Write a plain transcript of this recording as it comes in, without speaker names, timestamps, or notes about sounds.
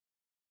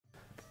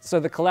So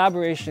the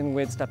collaboration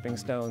with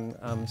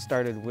SteppingStone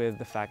started with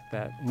the fact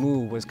that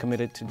Moo was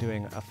committed to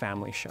doing a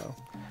family show.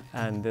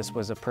 And this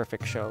was a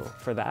perfect show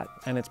for that.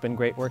 And it's been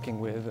great working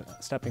with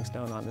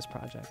SteppingStone on this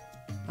project.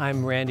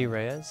 I'm Randy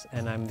Reyes,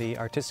 and I'm the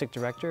artistic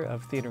director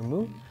of Theatre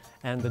Moo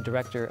and the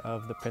director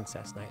of the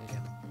Princess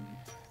Nightingale.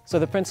 So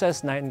the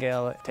Princess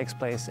Nightingale takes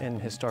place in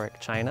historic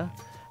China,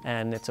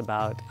 and it's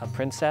about a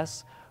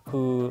princess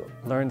who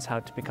learns how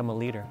to become a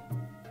leader.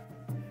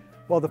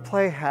 Well, the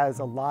play has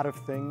a lot of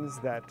things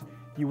that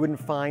you wouldn't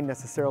find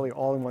necessarily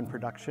all in one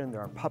production.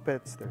 There are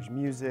puppets, there's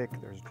music,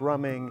 there's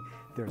drumming,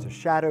 there's a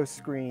shadow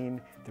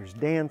screen, there's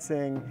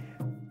dancing.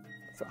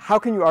 So how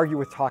can you argue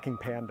with talking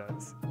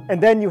pandas?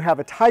 And then you have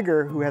a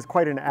tiger who has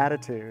quite an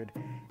attitude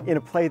in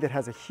a play that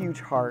has a huge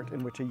heart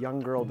in which a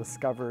young girl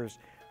discovers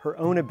her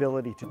own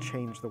ability to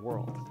change the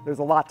world. There's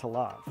a lot to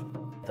love.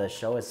 The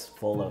show is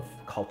full of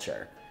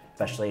culture,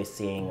 especially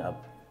seeing a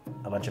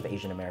bunch of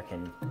Asian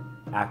American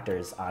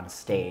actors on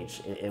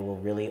stage. It will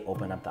really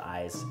open up the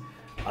eyes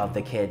of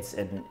the kids,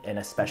 and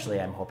especially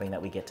I'm hoping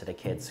that we get to the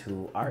kids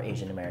who are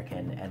Asian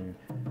American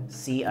and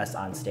see us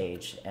on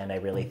stage, and I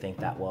really think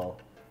that will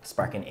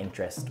spark an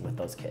interest with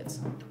those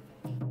kids.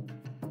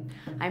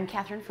 I'm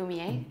Catherine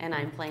Fumier, and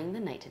I'm playing the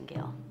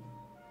Nightingale.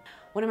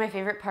 One of my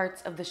favorite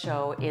parts of the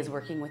show is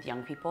working with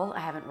young people. I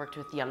haven't worked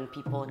with young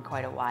people in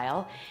quite a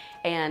while,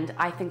 and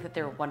I think that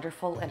they're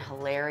wonderful and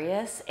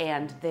hilarious,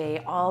 and they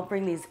all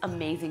bring these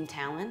amazing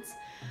talents.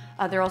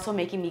 They're also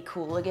making me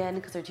cool again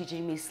because they're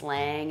teaching me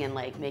slang and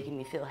like making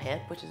me feel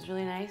hip, which is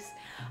really nice.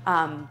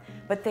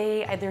 But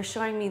they're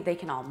showing me they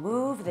can all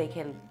move, they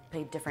can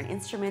play different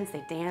instruments,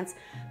 they dance.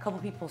 A couple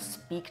people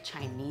speak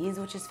Chinese,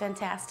 which is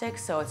fantastic.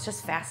 So it's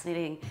just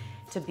fascinating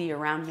to be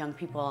around young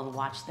people and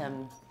watch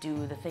them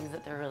do the things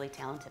that they're really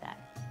talented at.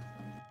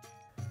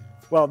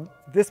 Well,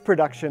 this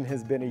production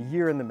has been a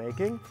year in the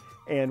making,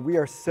 and we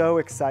are so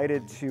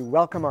excited to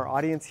welcome our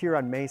audience here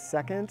on May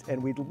 2nd,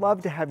 and we'd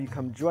love to have you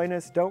come join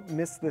us. Don't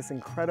miss this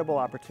incredible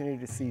opportunity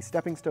to see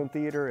SteppingStone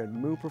Theatre and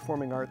Moo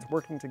Performing Arts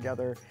working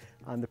together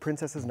on The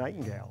Princess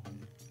Nightingale.